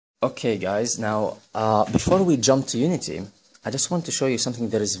Okay guys, now before we jump to Unity, I just want to show you something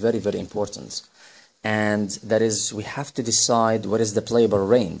that is very, very important. And that is, we have to decide what is the playable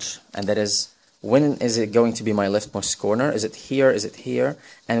range. And that is, when is it going to be my leftmost corner? Is it here? Is it here?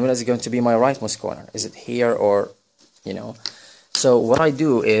 And when is it going to be my rightmost corner? Is it here or, you know? So what I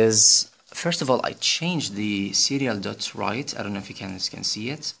do is, first of all, I change the serial.write, I don't know if you can see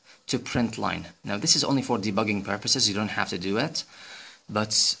it, to print line. Now this is only for debugging purposes, you don't have to do it.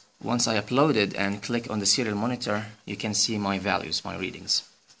 But once I upload it and click on the serial monitor, you can see my values, my readings.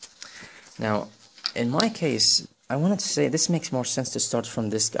 Now, in my case, I wanted to say this makes more sense to start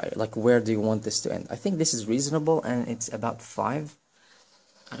from this guy. Like, where do you want this to end? I think this is reasonable, and it's about 5.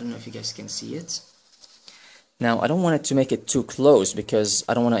 I don't know if you guys can see it. Now, I don't want it to make it too close because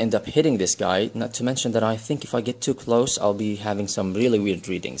I don't want to end up hitting this guy. Not to mention that I think if I get too close, I'll be having some really weird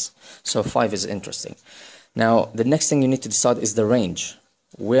readings. So 5 is interesting. Now, the next thing you need to decide is the range.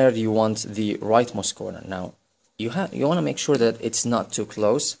 Where do you want the rightmost corner? Now, you want to make sure that it's not too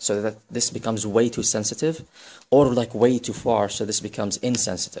close, so that this becomes way too sensitive, or like way too far, so this becomes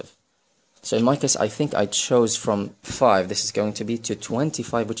insensitive. So in my case, I think I chose from 5, this is going to be, to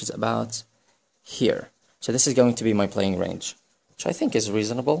 25, which is about here. So this is going to be my playing range, which I think is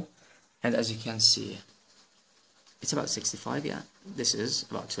reasonable. And as you can see, it's about 65, yeah. This is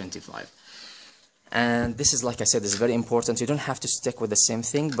about 25. And this is, like I said, is very important. You don't have to stick with the same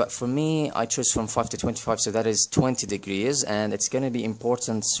thing, but for me, I chose from 5 to 25, so that is 20 degrees, and it's going to be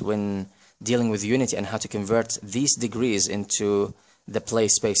important when dealing with Unity and how to convert these degrees into the play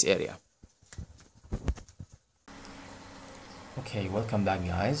space area. Okay, welcome back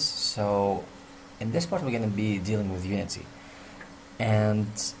guys. So in this part we're going to be dealing with Unity,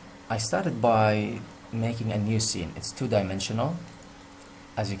 and I started by making a new scene. It's 2-dimensional.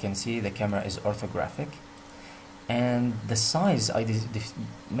 As you can see, the camera is orthographic, and the size I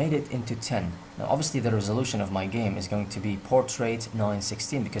made it into 10. Now obviously the resolution of my game is going to be portrait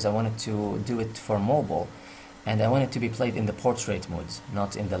 916 because I wanted to do it for mobile, and I want it to be played in the portrait mode,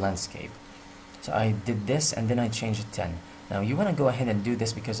 not in the landscape. So I did this and then I changed it 10. Now you want to go ahead and do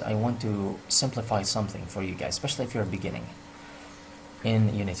this because I want to simplify something for you guys, especially if you're beginning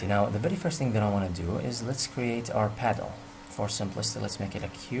in Unity. Now the very first thing that I want to do is let's create our paddle. For simplicity, let's make it a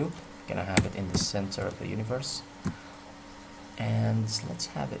cube. We're gonna have it in the center of the universe, and let's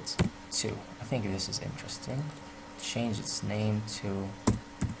have it 2. I think this is interesting. Change its name to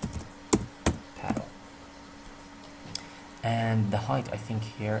paddle, and the height I think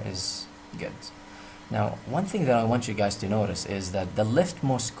here is good. Now one thing that I want you guys to notice is that the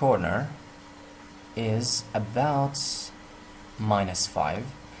leftmost corner is about -5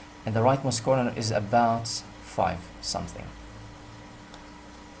 and the rightmost corner is about 5 something.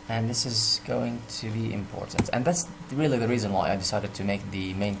 And this is going to be important, and that's really the reason why I decided to make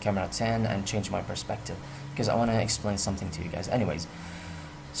the main camera 10 and change my perspective, because I want to explain something to you guys. Anyways,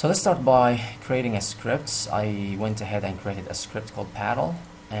 so let's start by creating a script. I went ahead and created a script called paddle,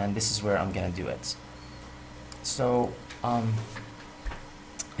 and this is where I'm gonna do it. So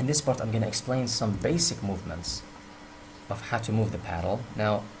in this part I'm gonna explain some basic movements of how to move the paddle.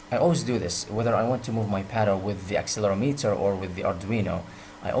 Now I always do this, whether I want to move my paddle with the accelerometer or with the Arduino.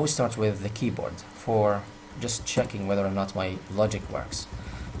 I always start with the keyboard for just checking whether or not my logic works.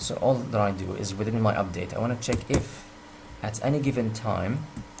 So all that I do is within my update, I want to check if at any given time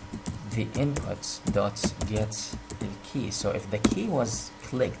the input dot get the key. So if the key was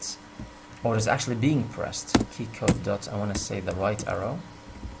clicked or is actually being pressed, key code dot, I want to say the right arrow,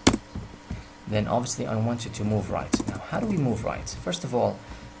 then obviously I want you to move right. Now how do we move right? First of all,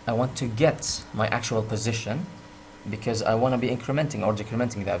 I want to get my actual position because I want to be incrementing or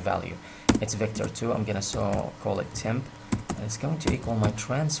decrementing that value. It's vector 2, I'm gonna call it temp, and it's going to equal my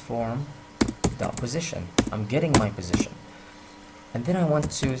transform dot position. I'm getting my position, and then I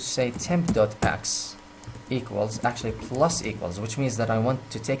want to say temp dot x equals, actually plus equals, which means that I want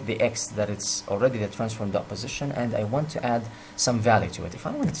to take the x that it's already the transform dot position, and I want to add some value to it. If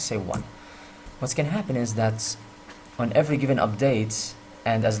I wanted to say 1, what's gonna happen is that on every given update,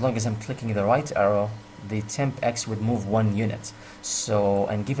 and as long as I'm clicking the right arrow, the temp x would move 1 unit. So,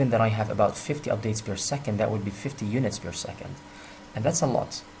 and given that I have about 50 updates per second, that would be 50 units per second, and that's a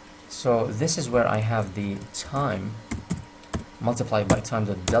lot. So this is where I have the time multiplied by time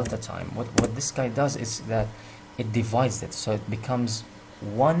dot delta time. What this guy does is that it divides it, so it becomes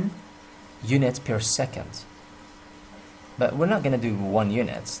 1 unit per second. But we're not gonna do 1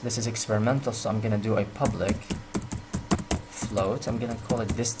 unit. This is experimental, so I'm gonna do a public float. I'm gonna call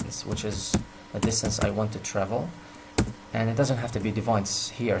it distance, which is the distance I want to travel, and it doesn't have to be defined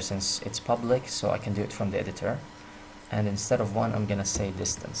here since it's public, so I can do it from the editor. and instead of 1 I'm gonna say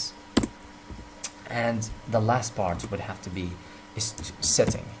distance. And the last part would have to be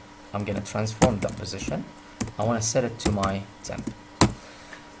setting. I'm gonna transform that position. I want to set it to my temp.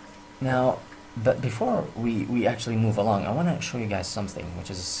 Now, but before we actually move along, I want to show you guys something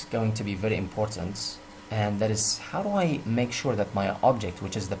which is going to be very important, and that is how do I make sure that my object,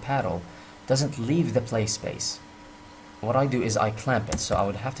 which is the paddle, doesn't leave the play space. What I do is I clamp it, so I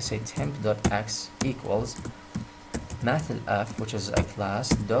would have to say temp.x equals method f, which is a class,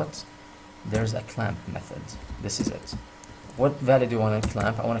 dot, there's a clamp method. This is it. What value do I want to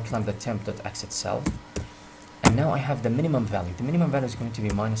clamp? I want to clamp the temp.x itself. And now I have the minimum value. The minimum value is going to be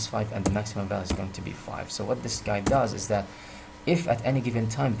 -5 and the maximum value is going to be 5. So what this guy does is that if at any given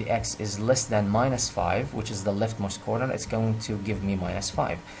time the x is less than -5, which is the leftmost corner, it's going to give me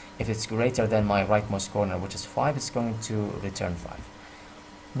 -5. If it's greater than my rightmost corner, which is 5, it's going to return 5.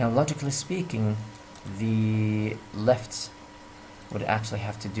 Now logically speaking, the left would actually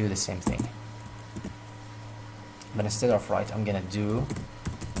have to do the same thing. But instead of right, I'm gonna do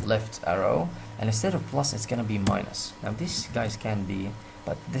left arrow, and instead of plus it's gonna be minus. Now these guys can be,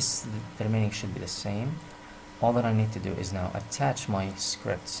 but this, the remaining should be the same. All that I need to do is now attach my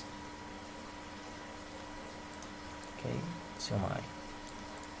script, okay, to my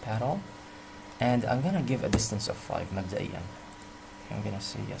paddle, and I'm gonna give a distance of 5 مبدئيا. I'm gonna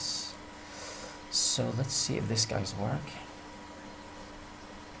say yes. So let's see if this guy's work.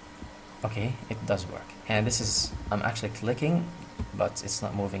 Okay, it does work, and this is, I'm actually clicking but it's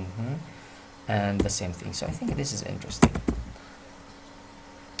not moving, and the same thing. So I think this is interesting.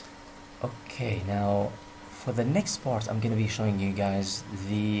 Okay, now for the next part I'm going to be showing you guys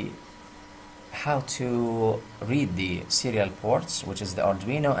how to read the serial ports, which is the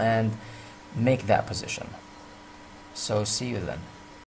Arduino, and make that position. So see you then.